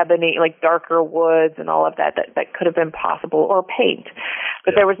 like ebony, like darker woods and all of that could have been possible, or paint.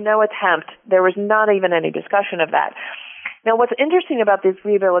 But there was no attempt. There was not even any discussion of that. Now, what's interesting about this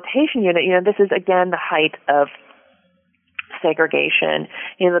rehabilitation unit, this is, again, the height of segregation.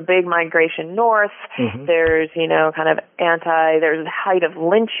 The big migration north, there's, kind of there's the height of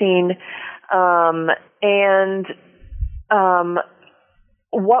lynching, and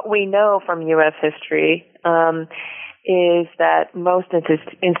what we know from U.S. history is that most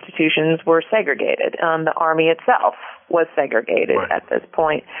institutions were segregated. The Army itself was segregated at this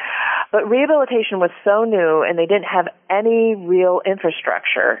point. But rehabilitation was so new, and they didn't have any real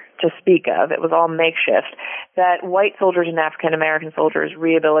infrastructure to speak of. It was all makeshift, that white soldiers and African American soldiers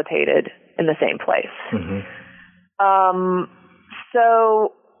rehabilitated in the same place.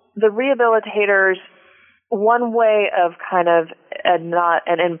 So the rehabilitators, one way of kind of not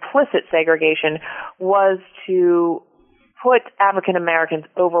an implicit segregation was to put African Americans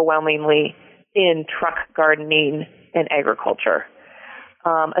overwhelmingly in truck gardening and agriculture,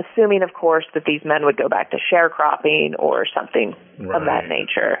 assuming, of course, that these men would go back to sharecropping or something of that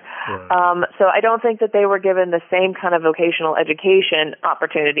nature. So I don't think that they were given the same kind of vocational education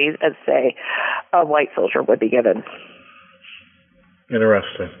opportunities as, say, a white soldier would be given.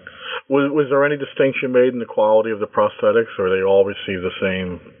 Interesting. Was there any distinction made in the quality of the prosthetics, or they all received the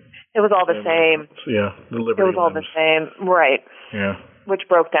same? It was all the same. Yeah, the Liberty It was all limbs. the same, right? Yeah. Which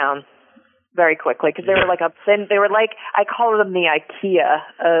broke down very quickly because they were like they were like, I call them the IKEA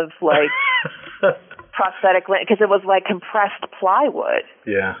of like prosthetic, because it was like compressed plywood.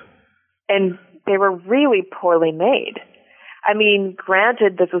 Yeah. And they were really poorly made. I mean,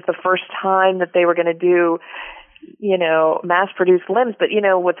 granted, this was the first time that they were going to do, mass-produced limbs, but,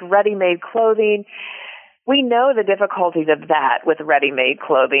 with ready-made clothing, we know the difficulties of that with ready-made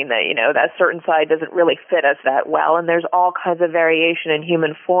clothing, that, that certain side doesn't really fit us that well, and there's all kinds of variation in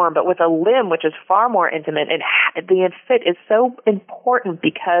human form. But with a limb, which is far more intimate, the fit is so important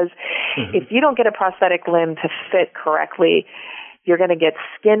because if you don't get a prosthetic limb to fit correctly, you're going to get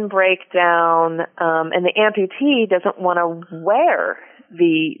skin breakdown, and the amputee doesn't want to wear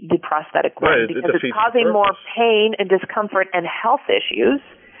the prosthetic limb because it's causing more pain and discomfort and health issues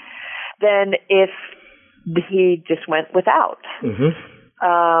than if he just went without.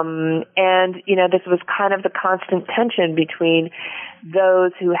 And, this was kind of the constant tension between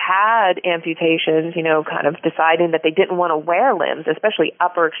those who had amputations, kind of deciding that they didn't want to wear limbs, especially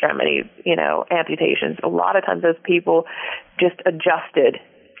upper extremity, amputations. A lot of times those people just adjusted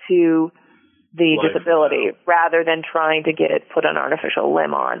to the disability rather than trying to put an artificial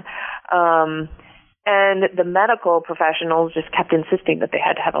limb on. And the medical professionals just kept insisting that they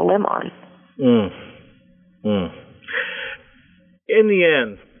had to have a limb on. In the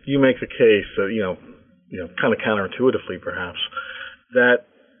end, you make the case that, kind of counterintuitively perhaps, that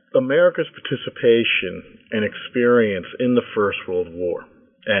America's participation and experience in the First World War,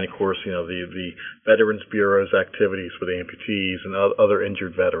 and of course, the Veterans Bureau's activities with amputees and other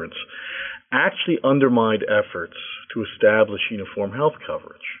injured veterans, actually undermined efforts to establish uniform health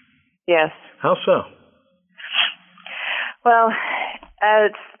coverage. Yes. How so? Well,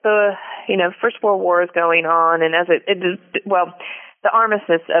 as the First World War is going on, and as the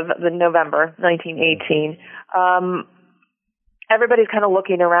armistice of the November 1918, everybody's kind of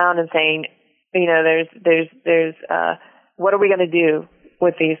looking around and saying, there's what are we going to do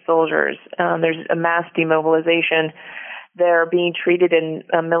with these soldiers? There's a mass demobilization. They're being treated in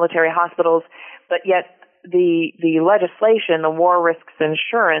military hospitals, but yet the legislation, the War Risks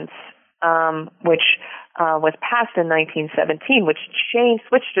Insurance, which was passed in 1917, which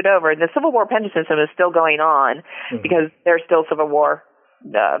switched it over. The Civil War pension system is still going on because they're still Civil War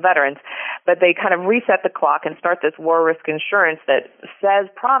veterans, but they kind of reset the clock and start this War Risk Insurance that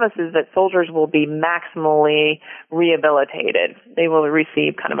promises that soldiers will be maximally rehabilitated. They will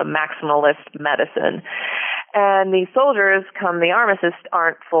receive kind of a maximalist medicine. And the soldiers, come the armistice,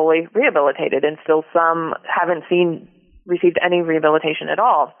 aren't fully rehabilitated, and still some haven't received any rehabilitation at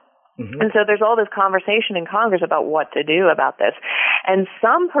all. And so there's all this conversation in Congress about what to do about this. And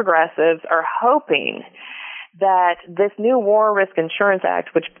some progressives are hoping that this new War Risk Insurance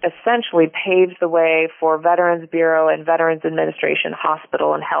Act, which essentially paves the way for Veterans Bureau and Veterans Administration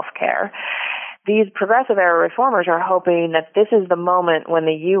hospital and health care, these progressive era reformers are hoping that this is the moment when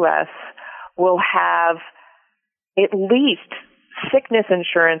the U.S. will have at least sickness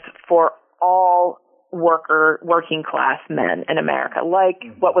insurance for all working class men in America, like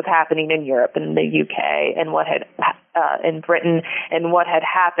what was happening in Europe and the UK and what had in Britain and what had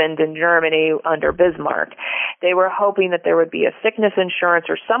happened in Germany under Bismarck. They were hoping that there would be a sickness insurance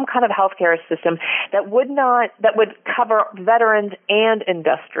or some kind of healthcare system that would cover veterans and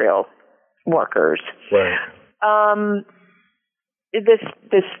industrial workers. Right.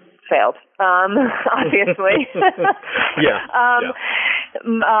 This failed, obviously. Yeah.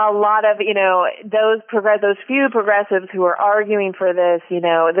 A lot of, those few progressives who were arguing for this,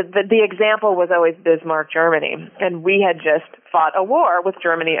 the example was always Bismarck, Germany. And we had just fought a war with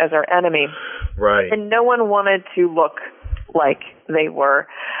Germany as our enemy. Right. And no one wanted to look like they were,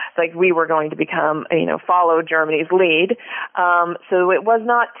 like we were going to become, follow Germany's lead. So it was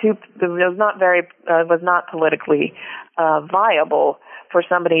not politically viable for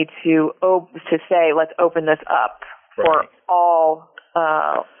somebody to say, let's open this up for all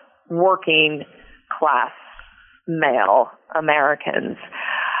working class male Americans.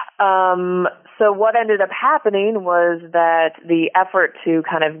 So what ended up happening was that the effort to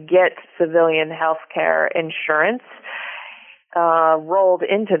kind of get civilian health care insurance rolled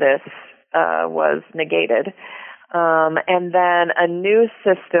into this was negated. And then a new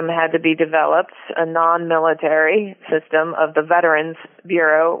system had to be developed, a non-military system of the Veterans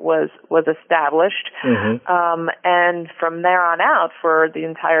Bureau was established. Mm-hmm. And from there on out, for the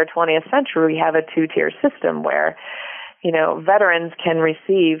entire 20th century, we have a two-tier system where, veterans can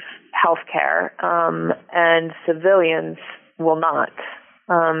receive health care, and civilians will not.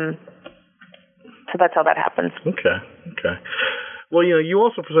 So that's how that happens. Okay. Well, you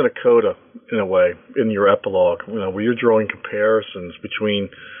also present a coda, in a way, in your epilogue, where you're drawing comparisons between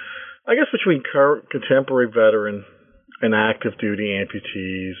current contemporary veteran and active duty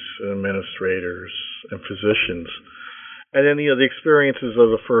amputees, and administrators, and physicians, and then, the experiences of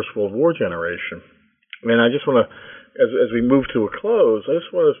the First World War generation. And I just want to, as we move to a close, I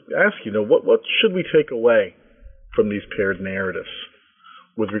just want to ask you, what should we take away from these paired narratives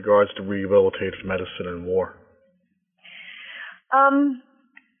with regards to rehabilitative medicine and war?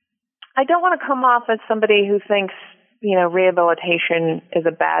 I don't want to come off as somebody who thinks, rehabilitation is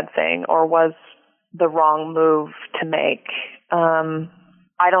a bad thing or was the wrong move to make.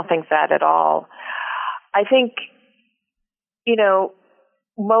 I don't think that at all. I think,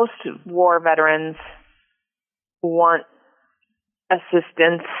 most war veterans want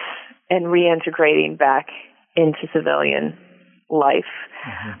assistance in reintegrating back into civilian life.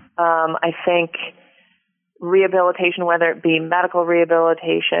 Mm-hmm. I think rehabilitation, whether it be medical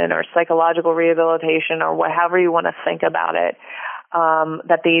rehabilitation or psychological rehabilitation or however you want to think about it,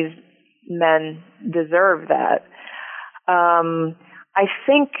 that these men deserve that. I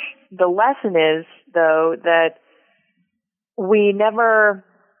think the lesson is, though, that we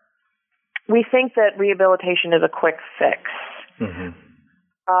think that rehabilitation is a quick fix. Mm-hmm.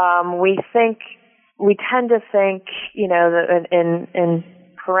 We tend to think, that in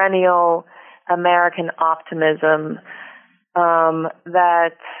perennial American optimism,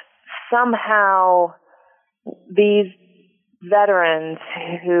 that somehow these veterans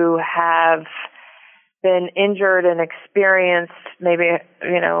who have been injured and experienced maybe,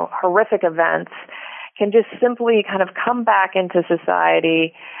 horrific events can just simply kind of come back into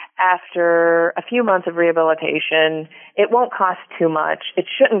society after a few months of rehabilitation. It won't cost too much. It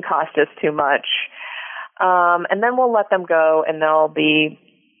shouldn't cost us too much. And then we'll let them go and they'll be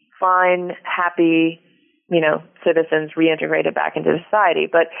fine, happy, citizens reintegrated back into society.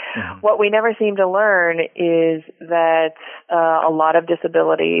 But what we never seem to learn is that a lot of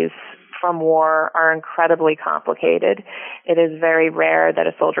disabilities from war are incredibly complicated. It is very rare that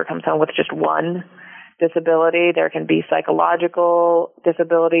a soldier comes home with just one disability. There can be psychological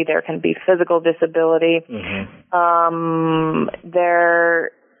disability. There can be physical disability. Mm-hmm.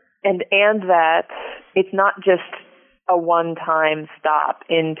 And that it's not just a one-time stop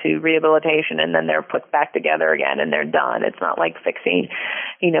into rehabilitation and then they're put back together again and they're done. It's not like fixing,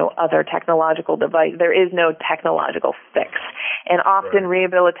 other technological device. There is no technological fix. And often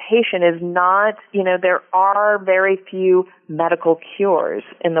rehabilitation is not, there are very few medical cures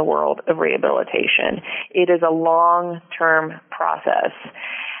in the world of rehabilitation. It is a long-term process.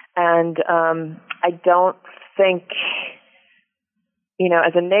 And I don't think,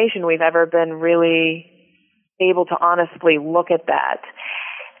 as a nation, we've ever been really able to honestly look at that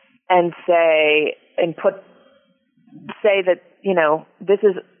and say that, this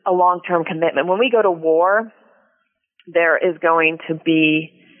is a long-term commitment. When we go to war, there is going to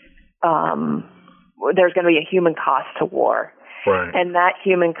be, there's going to be a human cost to war. Right. And that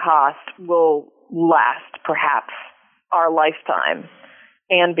human cost will last perhaps our lifetime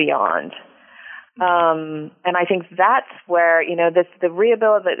and beyond. And I think that's where,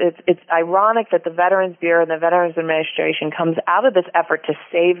 it's ironic that the Veterans Bureau and the Veterans Administration comes out of this effort to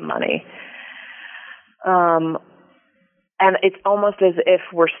save money. And it's almost as if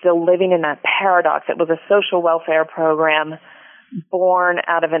we're still living in that paradox. It was a social welfare program born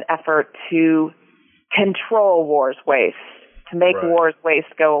out of an effort to control war's waste, to make Right. war's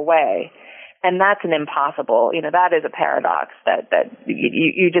waste go away. And that's an impossible, that is a paradox that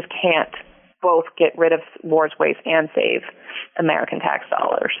you just can't both get rid of war's waste and save American tax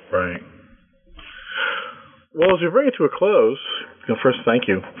dollars. Right. Well, as we bring it to a close, first, thank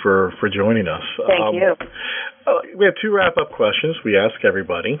you for joining us. Thank you. We have two wrap-up questions we ask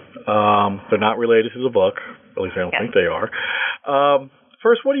everybody. They're not related to the book. At least I don't think they are.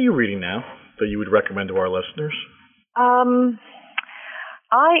 First, what are you reading now that you would recommend to our listeners?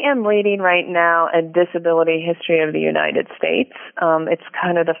 I am reading right now A Disability History of the United States. It's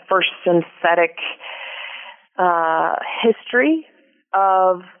kind of the first synthetic history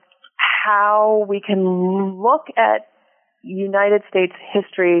of how we can look at United States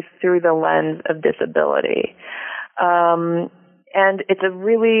history through the lens of disability. And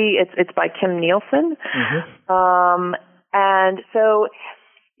it's by Kim Nielsen. Mm-hmm. And so,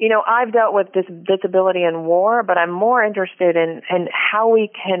 I've dealt with disability and war, but I'm more interested in how we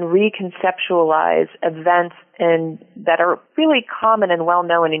can reconceptualize events that are really common and well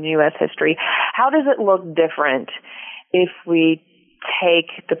known in U.S. history. How does it look different if we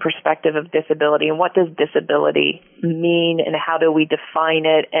take the perspective of disability, and what does disability mean, and how do we define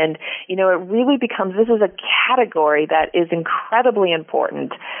it? And, it really becomes, this is a category that is incredibly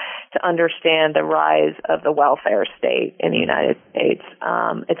important to understand the rise of the welfare state in the United States.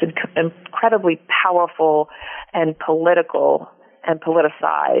 It's an incredibly powerful and political and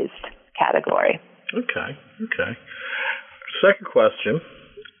politicized category. Okay. Second question.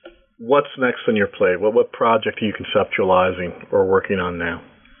 What's next on your plate? What project are you conceptualizing or working on now?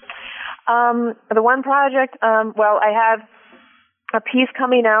 The one project, I have a piece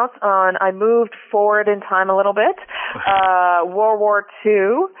coming out on, I moved forward in time a little bit, World War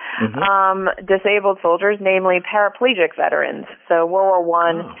II, disabled soldiers, namely paraplegic veterans. So World War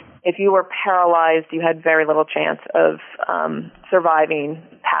I, if you were paralyzed, you had very little chance of surviving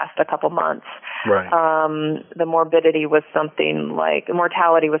past a couple months. Right. The mortality was something like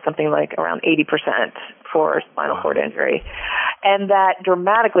around 80% for spinal cord injury. And that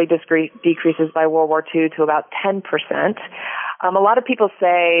dramatically decreases by World War II to about 10%. A lot of people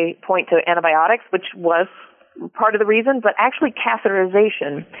point to antibiotics, which was part of the reason, but actually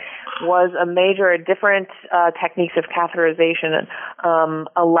catheterization was different techniques of catheterization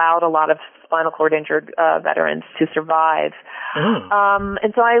allowed a lot of spinal cord injured veterans to survive.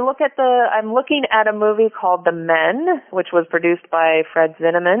 And so I'm looking at a movie called The Men, which was produced by Fred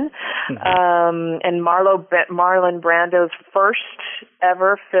Zinnemann, and Marlon Brando's first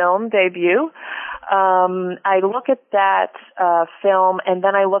ever film debut. I look at that film, and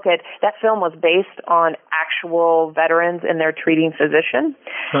then I look at that film was based on actual veterans and their treating physician.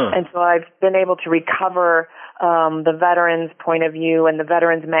 And so I've been able to recover the veterans' point of view and the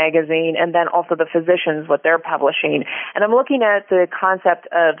veterans magazine, and then also the physicians, what they're publishing. And I'm looking at the concept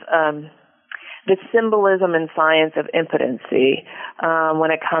of the symbolism and science of impotency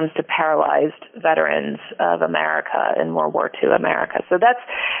when it comes to paralyzed veterans of America in World War II America. So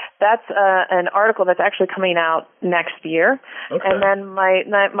that's an article that's actually coming out next year. Okay. And then my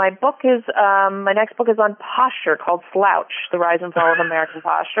next book is on posture, called Slouch: The Rise and Fall of American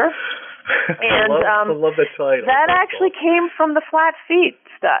Posture. And I love the title. That actually came from the flat feet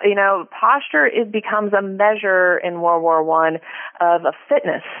stuff. Posture becomes a measure in World War I of a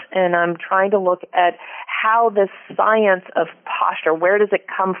fitness, and I'm trying to look at how this science of posture, where does it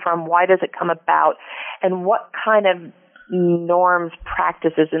come from, why does it come about, and what kind of norms,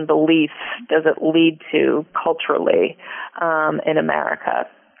 practices, and beliefs does it lead to culturally in America.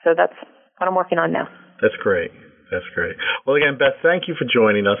 So that's what I'm working on now. That's great. Well, again, Beth, thank you for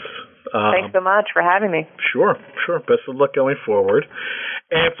joining us. Thanks so much for having me. Sure. Best of luck going forward.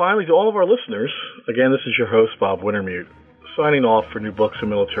 And finally, to all of our listeners, again, this is your host, Bob Wintermute, signing off for New Books in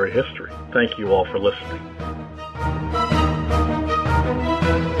Military History. Thank you all for listening.